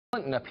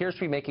Clinton appears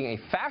to be making a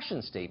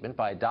fashion statement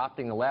by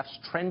adopting the left's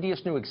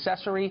trendiest new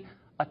accessory,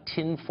 a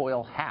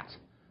tinfoil hat.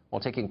 While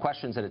taking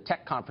questions at a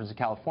tech conference in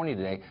California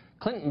today,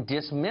 Clinton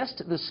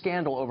dismissed the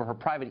scandal over her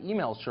private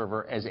email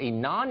server as a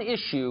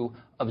non-issue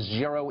of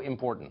zero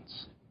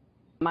importance.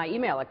 My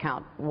email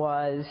account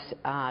was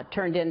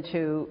turned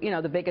into,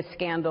 the biggest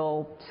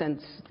scandal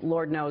since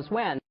Lord knows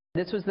when.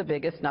 This was the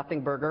biggest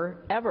nothing burger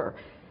ever.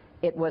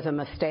 It was a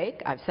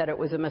mistake. I've said it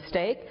was a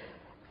mistake.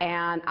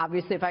 And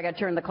obviously, if I got to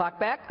turn the clock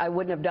back, I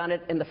wouldn't have done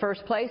it in the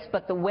first place.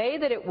 But the way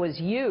that it was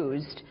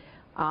used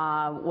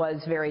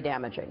was very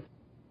damaging.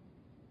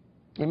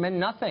 It meant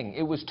nothing.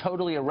 It was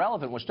totally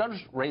irrelevant, which does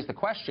raise the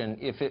question,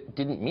 if it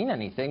didn't mean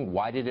anything,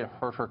 why did it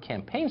hurt her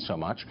campaign so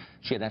much?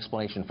 She had an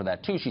explanation for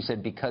that, too. She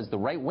said because the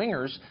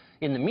right-wingers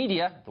in the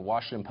media, the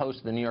Washington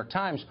Post, the New York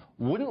Times,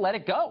 wouldn't let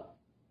it go.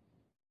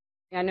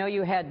 I know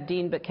you had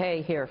Dean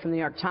Baquet here from the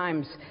New York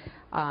Times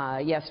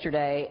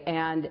yesterday,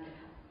 and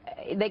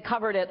they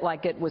covered it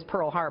like it was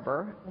Pearl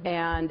Harbor.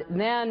 And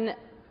then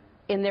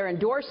in their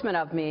endorsement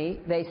of me,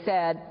 they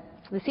said,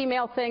 this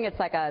email thing, it's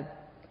like a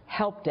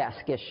help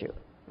desk issue.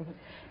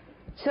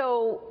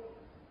 So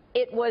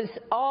it was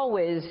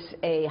always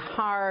a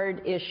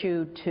hard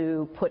issue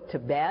to put to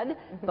bed,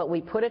 but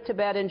we put it to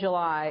bed in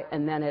July,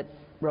 and then it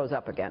rose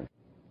up again.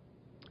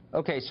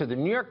 Okay, so the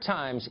New York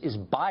Times is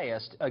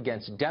biased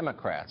against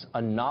Democrats.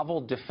 A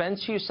novel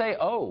defense, you say?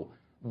 Oh,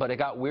 but it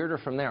got weirder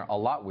from there, a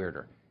lot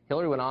weirder.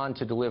 Hillary went on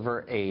to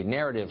deliver a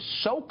narrative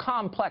so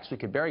complex we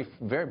could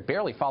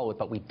barely follow it,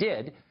 but we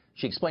did.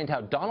 She explained how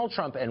Donald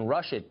Trump and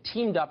Russia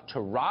teamed up to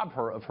rob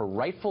her of her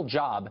rightful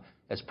job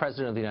as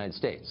President of the United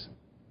States.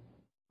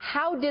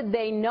 How did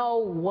they know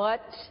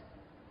what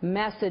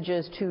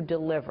messages to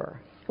deliver?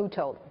 Who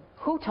told them?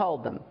 Who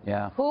told them?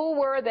 Yeah. Who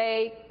were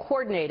they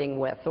coordinating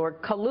with or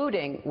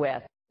colluding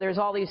with? There's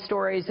all these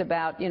stories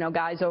about,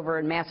 guys over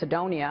in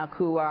Macedonia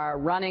who are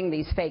running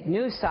these fake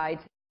news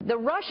sites. The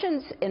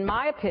Russians, in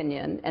my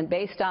opinion, and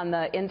based on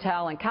the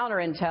intel and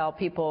counter-intel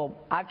people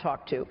I've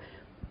talked to,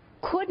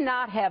 could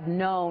not have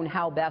known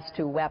how best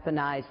to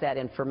weaponize that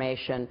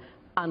information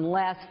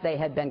unless they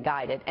had been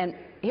guided. And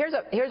here's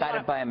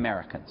guided by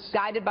Americans.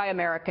 Guided by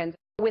Americans.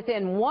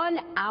 Within 1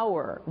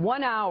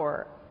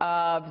 hour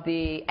of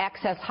the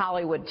Access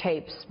Hollywood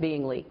tapes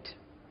being leaked,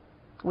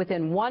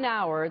 within 1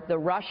 hour, the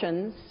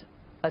Russians,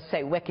 let's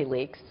say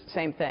WikiLeaks,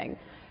 same thing,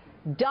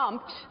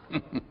 dumped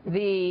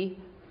the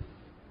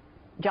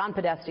John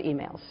Podesta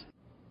emails.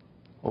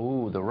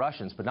 Oh, the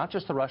Russians, but not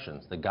just the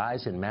Russians, the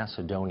guys in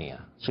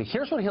Macedonia. So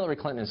here's what Hillary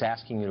Clinton is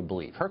asking you to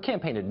believe. Her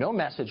campaign had no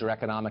message or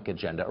economic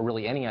agenda or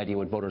really any idea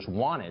what voters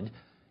wanted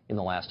in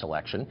the last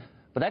election.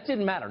 But that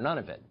didn't matter, none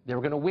of it. They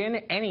were going to win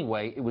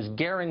anyway. It was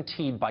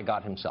guaranteed by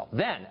God himself.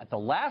 Then, at the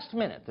last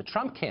minute, the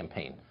Trump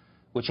campaign,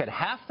 which had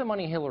half the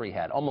money Hillary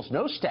had, almost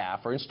no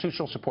staff or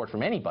institutional support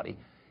from anybody,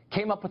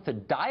 came up with the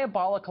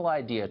diabolical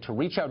idea to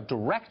reach out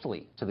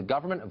directly to the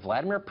government of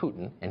Vladimir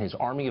Putin and his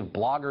army of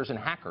bloggers and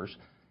hackers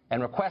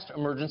and request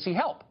emergency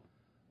help.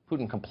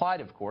 Putin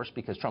complied, of course,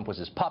 because Trump was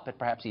his puppet,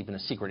 perhaps even a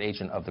secret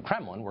agent of the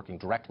Kremlin working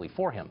directly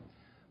for him.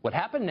 What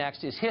happened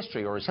next is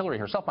history, or as Hillary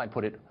herself might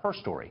put it, her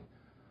story.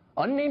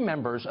 Unnamed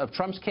members of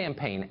Trump's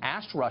campaign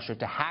asked Russia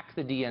to hack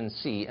the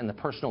DNC and the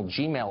personal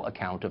Gmail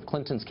account of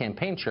Clinton's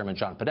campaign chairman,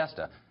 John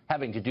Podesta,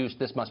 having deduced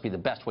this must be the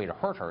best way to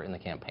hurt her in the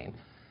campaign.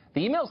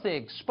 The emails they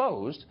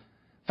exposed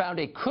found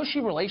a cushy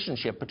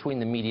relationship between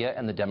the media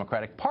and the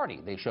Democratic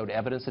Party. They showed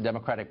evidence the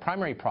Democratic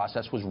primary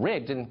process was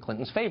rigged in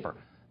Clinton's favor.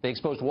 They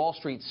exposed Wall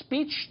Street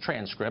speech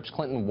transcripts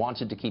Clinton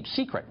wanted to keep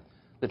secret.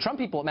 The Trump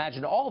people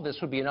imagined all of this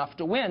would be enough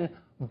to win,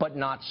 but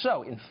not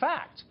so. In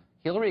fact,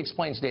 Hillary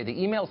explained today the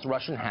emails the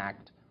Russian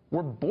hacked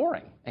were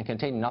boring and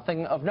contained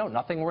nothing of note,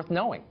 nothing worth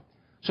knowing.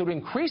 So to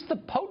increase the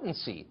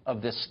potency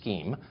of this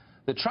scheme,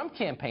 the Trump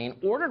campaign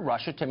ordered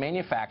Russia to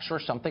manufacture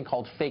something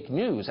called fake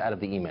news out of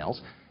the emails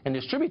and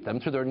distribute them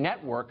through their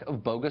network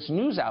of bogus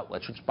news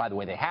outlets, which, by the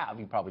way, they have.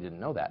 You probably didn't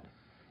know that.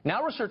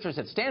 Now researchers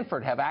at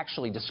Stanford have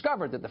actually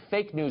discovered that the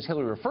fake news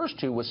Hillary refers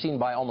to was seen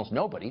by almost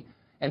nobody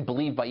and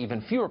believed by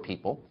even fewer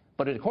people.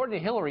 But according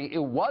to Hillary,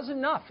 it was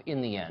enough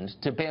in the end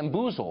to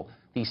bamboozle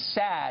the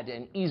sad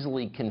and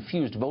easily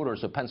confused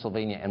voters of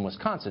Pennsylvania and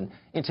Wisconsin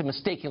into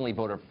mistakenly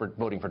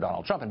voting for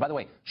Donald Trump. And by the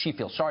way, she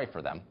feels sorry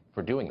for them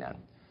for doing that.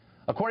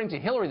 According to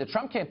Hillary, the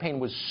Trump campaign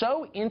was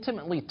so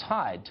intimately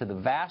tied to the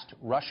vast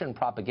Russian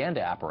propaganda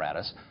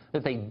apparatus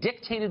that they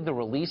dictated the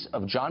release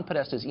of John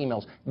Podesta's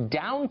emails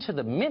down to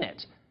the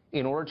minute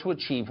in order to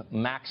achieve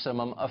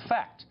maximum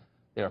effect.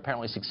 They were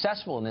apparently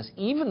successful in this,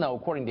 even though,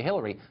 according to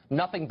Hillary,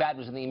 nothing bad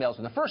was in the emails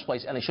in the first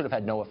place, and they should have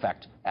had no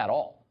effect at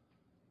all.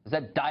 Is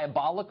that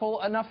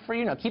diabolical enough for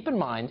you? Now, keep in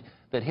mind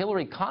that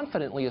Hillary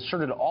confidently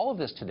asserted all of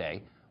this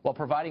today while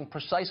providing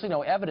precisely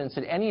no evidence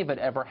that any of it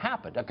ever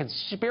happened. A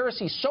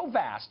conspiracy so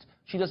vast,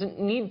 she doesn't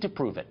need to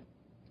prove it.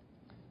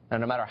 Now,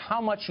 no matter how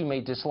much you may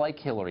dislike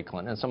Hillary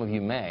Clinton, and some of you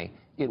may,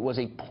 it was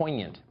a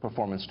poignant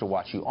performance to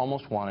watch. You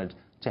almost wanted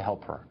to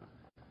help her.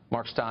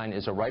 Mark Stein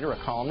is a writer,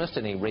 a columnist,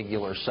 and a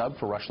regular sub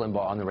for Rush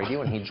Limbaugh on the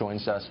radio, and he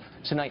joins us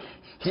tonight.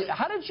 Did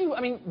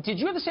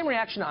you have the same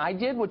reaction I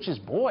did, which is,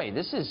 boy,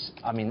 this is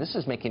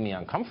making me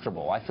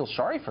uncomfortable. I feel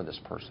sorry for this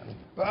person.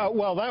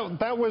 Well,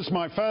 that was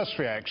my first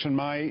reaction.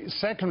 My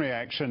second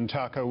reaction,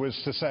 Tucker, was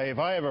to say, if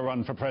I ever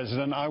run for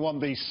president, I want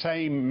these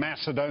same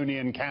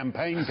Macedonian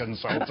campaign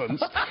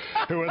consultants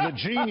who are the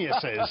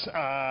geniuses.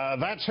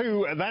 That's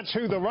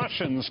who the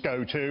Russians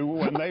go to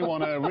when they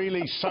want to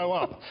really sew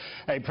up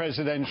a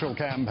presidential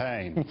campaign.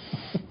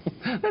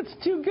 That's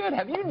too good.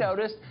 Have you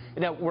noticed?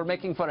 Now, we're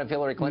making fun of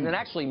Hillary Clinton, and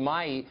actually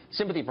my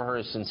sympathy for her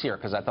is sincere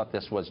because I thought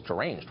this was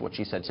deranged, what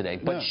she said today.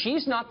 But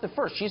she's not the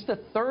first. She's the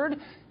third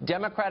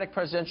Democratic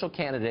presidential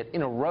candidate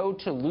in a row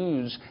to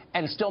lose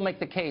and still make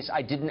the case,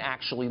 I didn't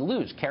actually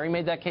lose. Kerry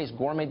made that case.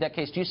 Gore made that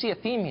case. Do you see a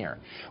theme here?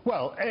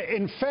 Well,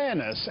 in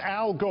fairness,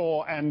 Al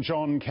Gore and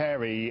John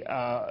Kerry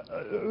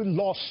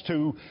lost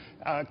to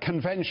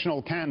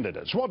conventional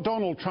candidates. What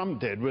Donald Trump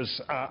did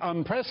was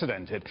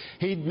unprecedented.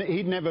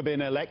 He'd never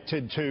been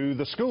elected to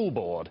the school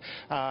board.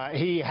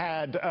 He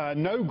had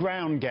no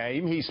ground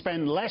game. He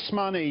spent less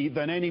money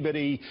than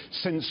anybody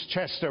since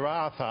Chester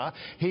Arthur.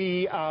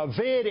 He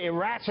veered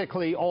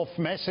erratically off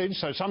message,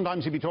 so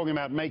sometimes he'd be talking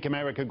about Make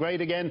America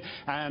Great Again,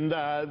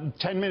 and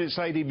 10 minutes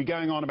later he'd be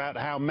going on about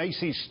how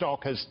Macy's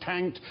stock has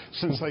tanked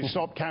since they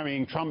stopped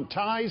carrying Trump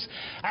ties,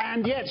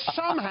 and yet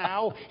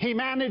somehow he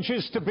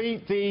manages to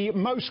beat the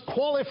most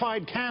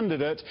qualified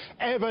candidate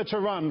ever to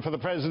run for the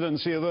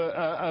presidency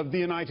of the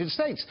United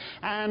States.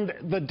 And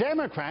the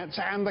Democrats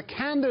and the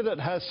candidate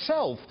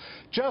herself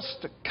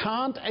just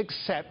can't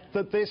accept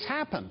that this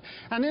happened.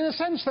 And in a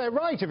sense, they're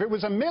right. If it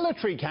was a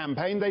military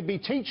campaign, they'd be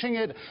teaching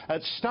it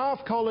at staff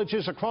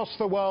colleges across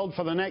the world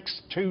for the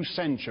next 2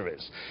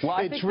 centuries. Well,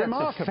 I think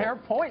that's a fair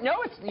point.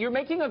 No, you're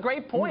making a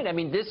great point. I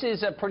mean, this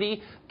is a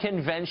pretty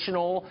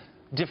conventional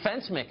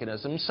defense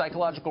mechanism,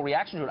 psychological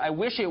reaction to it. I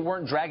wish it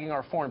weren't dragging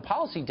our foreign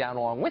policy down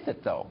along with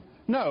it, though.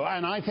 No,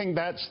 and I think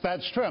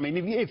that's true. I mean,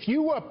 if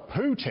you were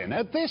Putin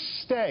at this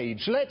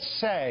stage, let's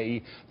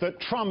say that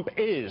Trump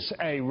is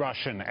a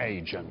Russian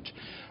agent.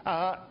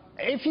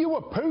 If you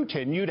were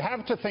Putin, you'd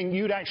have to think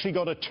you'd actually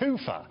got a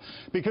twofer,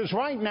 because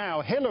right now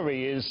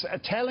Hillary is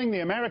telling the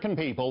American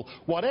people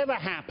whatever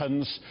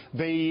happens,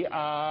 the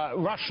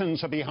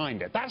Russians are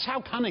behind it. That's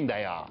how cunning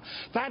they are.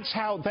 That's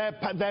how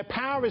their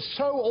power is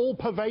so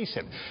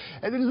all-pervasive.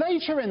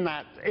 Later in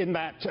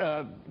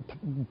that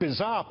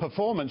bizarre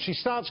performance, she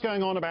starts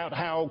going on about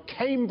how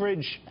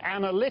Cambridge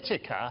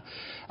Analytica,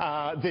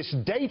 this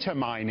data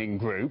mining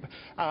group,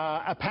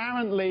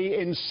 apparently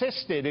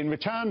insisted in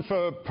return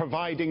for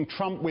providing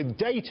Trump with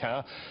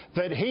data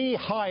that he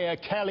hire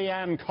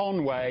Kellyanne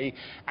Conway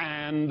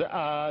and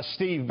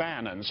Steve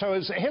Bannon. So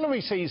as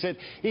Hillary sees it,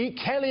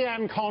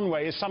 Kellyanne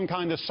Conway is some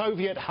kind of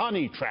Soviet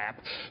honey trap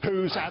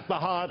who's at the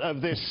heart of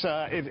this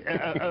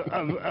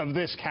of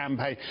this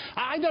campaign.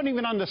 I don't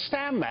even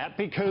understand that,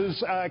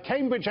 because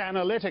Cambridge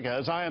Analytica,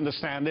 as I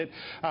understand it,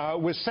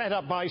 was set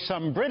up by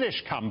some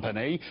British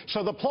company.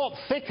 So the plot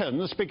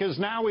thickens because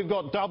now we've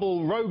got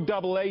rogue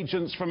double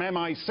agents from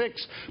MI6,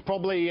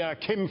 probably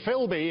Kim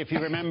Philby, if you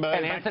remember.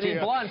 And Anthony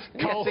Blunt.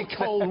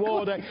 Cold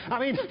War. I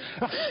mean,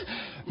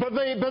 but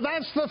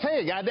that's the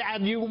thing.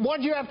 And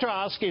what you have to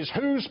ask is,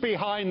 who's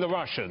behind the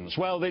Russians?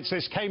 Well, it's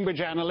this Cambridge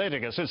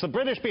Analytica. So it's the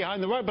British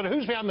behind but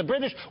who's behind the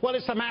British? Well,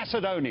 it's the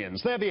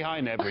Macedonians. They're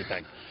behind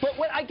everything. But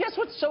I guess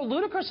what's so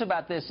ludicrous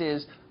about this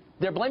is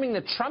they're blaming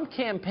the Trump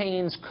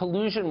campaign's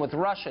collusion with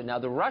Russia. Now,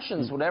 the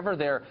Russians, whatever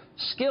their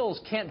skills,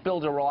 can't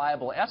build a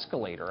reliable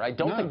escalator. I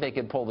don't think they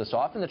could pull this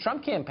off. And the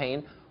Trump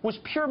campaign was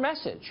pure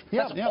message.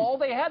 That's all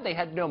they had. They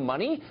had no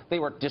money. They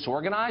were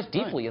disorganized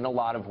deeply in a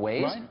lot of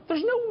ways.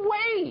 There's no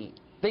way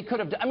they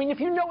could have. I mean, if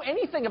you know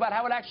anything about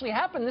how it actually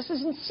happened, this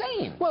is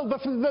insane. Well,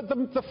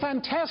 the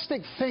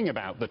fantastic thing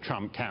about the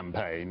Trump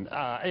campaign,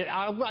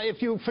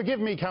 if you forgive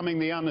me coming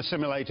the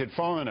unassimilated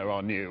foreigner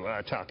on you,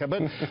 Tucker,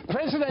 but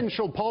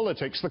presidential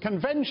politics, the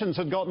conventions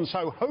had gotten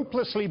so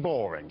hopelessly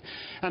boring.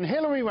 And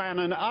Hillary ran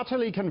an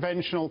utterly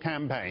conventional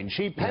campaign.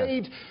 She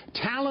paid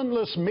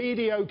talentless,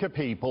 mediocre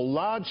people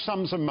large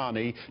sums of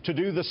money to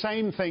do the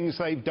same things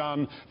they've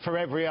done for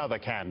every other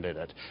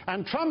candidate.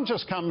 And Trump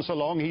just comes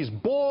along, he's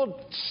bored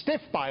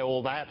stiff by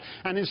all that,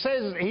 and it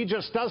says he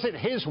just does it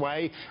his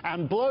way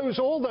and blows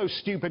all those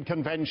stupid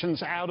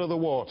conventions out of the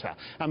water.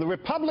 And the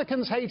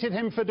Republicans hated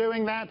him for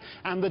doing that,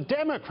 and the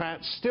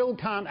Democrats still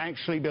can't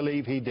actually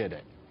believe he did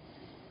it.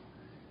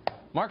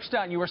 Mark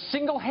Stein, you are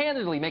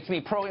single-handedly making me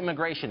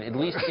pro-immigration, at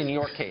least in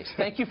your case.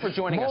 Thank you for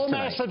joining us tonight.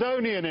 More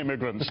Macedonian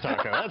immigrants,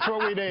 Tucker. That's what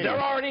we need. They're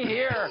already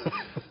here.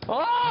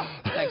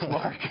 Oh! Thanks,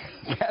 Mark.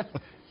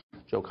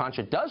 Joe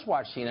Concha does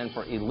watch CNN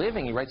for a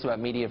living. He writes about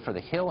media for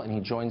The Hill, and he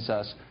joins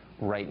us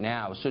right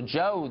now. So,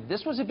 Joe,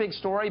 this was a big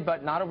story,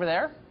 but not over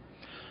there?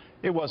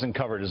 It wasn't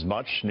covered as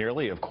much,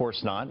 nearly, of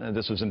course not. And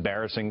this was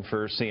embarrassing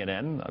for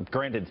CNN.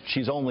 Granted,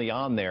 she's only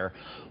on there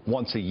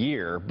once a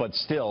year, but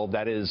still,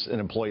 that is an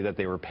employee that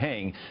they were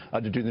paying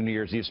to do the New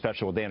Year's Eve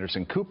special with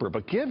Anderson Cooper.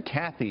 But give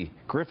Kathy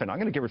Griffin, I'm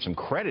going to give her some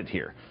credit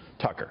here,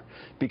 Tucker,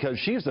 because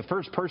she is the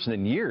first person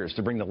in years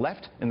to bring the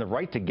left and the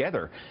right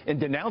together in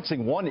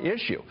denouncing one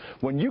issue.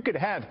 When you could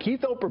have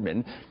Keith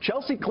Olbermann,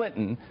 Chelsea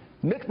Clinton,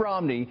 Mitt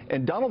Romney,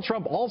 and Donald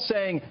Trump all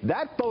saying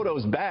that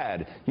photo's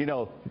bad, you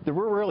know,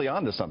 we're really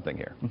onto something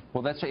here.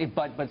 Well, that's right,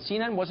 but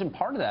CNN wasn't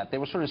part of that. They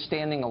were sort of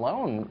standing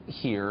alone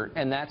here,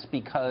 and that's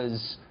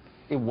because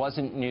it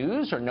wasn't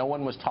news, or no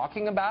one was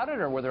talking about it,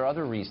 or were there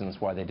other reasons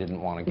why they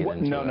didn't want to get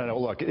into it? No.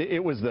 Look,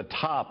 it was the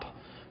top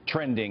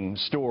trending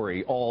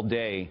story all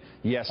day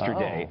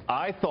yesterday. Oh.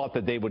 I thought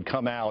that they would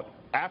come out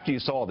after you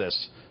saw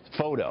this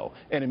photo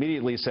and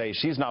immediately say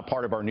she's not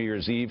part of our New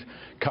Year's Eve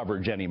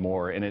coverage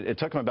anymore. And it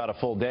took them about a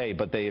full day,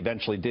 but they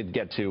eventually did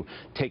get to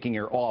taking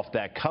her off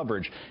that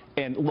coverage.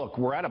 And look,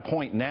 we're at a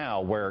point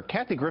now where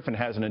Kathy Griffin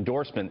has an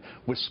endorsement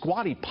with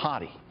Squatty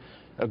Potty,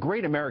 a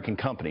great American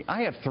company.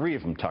 I have 3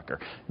 of them, Tucker.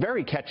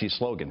 Very catchy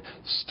slogan,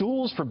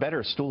 stools for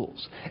better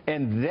stools.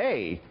 And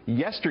they,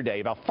 yesterday,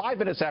 about 5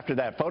 minutes after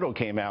that photo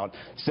came out,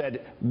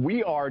 said,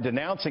 we are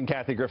denouncing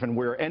Kathy Griffin.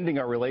 We're ending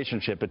our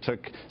relationship. It took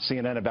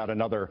CNN about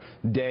another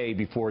day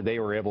before they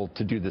were able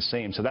to do the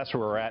same. So that's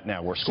where we're at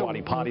now, where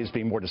Squatty Potty is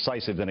being more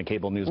decisive than a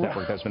cable news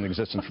network that's been in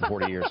existence for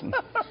 40 years.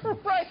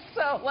 Right,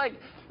 so, like,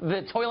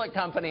 the toilet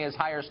company has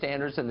higher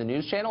standards than the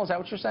news channel? Is that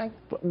what you're saying?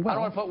 Well, I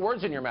don't want to put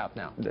words in your mouth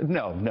now.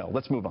 No,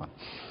 let's move on.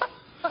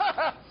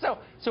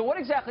 So what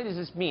exactly does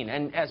this mean?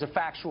 And as a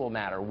factual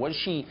matter, was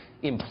she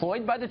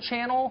employed by the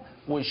channel?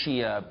 Was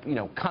she,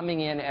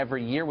 coming in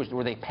every year?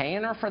 Were they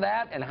paying her for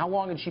that? And how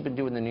long had she been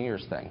doing the New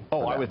Year's thing?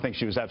 Oh, I would think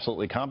she was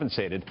absolutely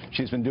compensated.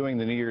 She's been doing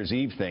the New Year's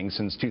Eve thing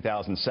since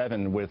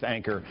 2007 with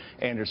anchor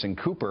Anderson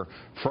Cooper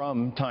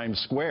from Times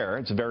Square.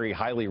 It's a very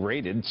highly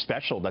rated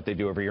special that they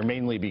do every year,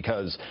 mainly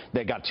because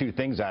they got 2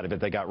 things out of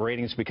it. They got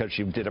ratings because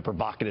she did a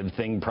provocative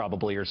thing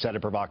probably, or said a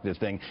provocative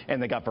thing,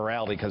 and they got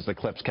virality because the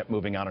clips kept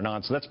moving on and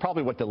on. So that's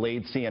probably what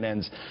delayed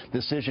CNN's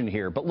decision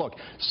here. But look,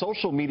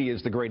 social media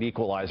is the great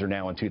equalizer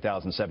now in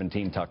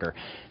 2017, Tucker.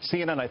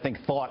 CNN, I think,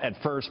 thought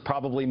at first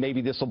probably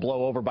maybe this will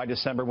blow over by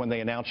December when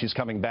they announce she's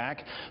coming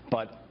back.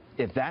 But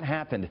if that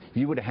happened,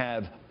 you would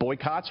have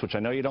boycotts, which I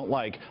know you don't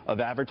like, of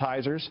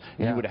advertisers.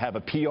 Yeah. You would have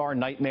a PR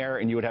nightmare,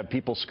 and you would have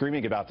people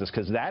screaming about this,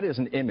 because that is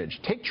an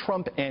image. Take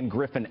Trump and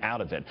Griffin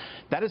out of it.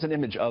 That is an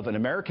image of an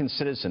American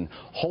citizen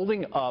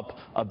holding up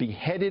a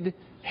beheaded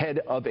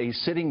head of a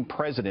sitting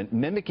president,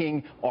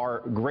 mimicking our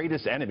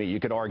greatest enemy, you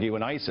could argue,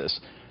 in ISIS.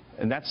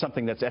 And that's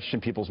something that's etched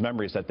in people's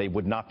memories that they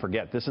would not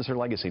forget. This is her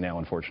legacy now,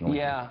 unfortunately.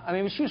 Yeah, I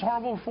mean, she was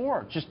horrible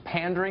before, just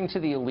pandering to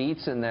the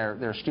elites and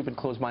their stupid,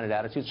 closed-minded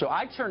attitudes. So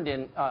I turned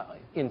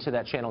into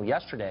that channel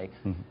yesterday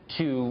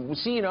to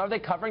see, are they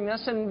covering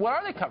this, and what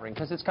are they covering?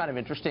 Because it's kind of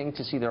interesting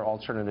to see their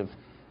alternative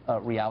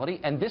reality.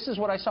 And this is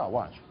what I saw.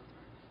 Watch.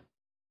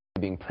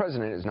 Being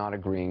president is not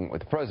agreeing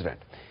with the president.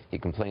 He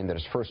complained that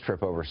his first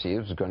trip overseas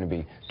was going to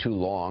be too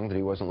long, that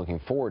he wasn't looking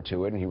forward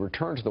to it, and he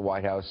returned to the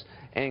White House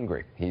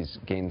angry. He's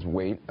gained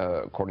weight,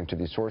 according to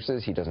these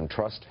sources. He doesn't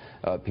trust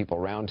people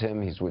around him.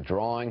 He's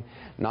withdrawing.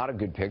 Not a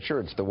good picture.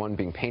 It's the one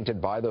being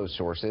painted by those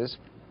sources.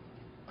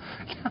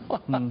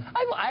 I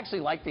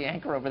actually like the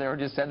anchor over there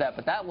who just said that,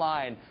 but that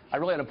line, I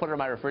really had to put it in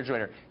my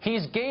refrigerator.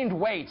 He's gained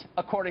weight,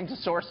 according to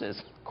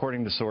sources.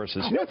 According to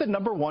sources. You know what the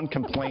 #1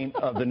 complaint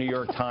of the New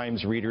York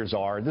Times readers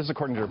are? This is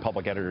according to their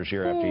public editors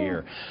year after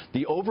year.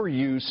 The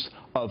overuse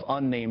of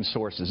unnamed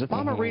sources. If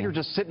I'm a reader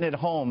just sitting at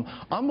home,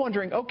 I'm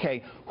wondering,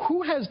 okay,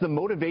 who has the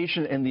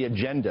motivation and the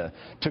agenda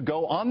to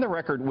go on the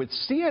record with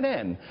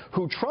CNN,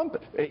 who Trump,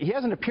 he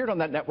hasn't appeared on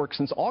that network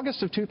since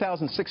August of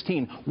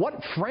 2016. What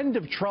friend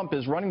of Trump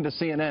is running to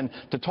CNN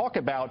to talk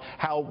about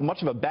how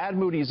much of a bad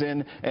mood he's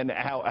in and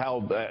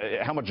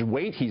how much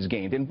weight he's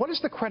gained? And what is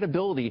the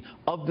credibility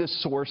of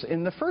this source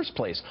in the first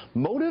place?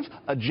 Motive,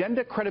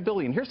 agenda,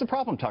 credibility. And here's the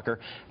problem, Tucker.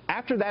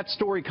 After that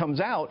story comes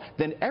out,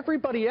 then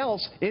everybody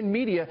else in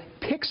media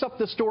picks up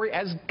the story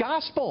as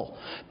gospel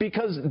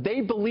because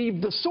they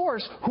believe the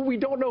source, who we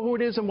don't know who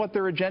it is and what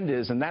their agenda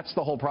is. And that's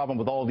the whole problem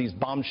with all of these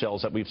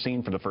bombshells that we've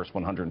seen for the first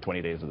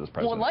 120 days of this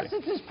presidency. Well, unless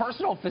it's his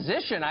personal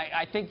physician,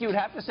 I think you would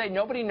have to say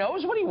nobody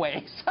knows what he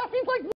weighs. I mean, like...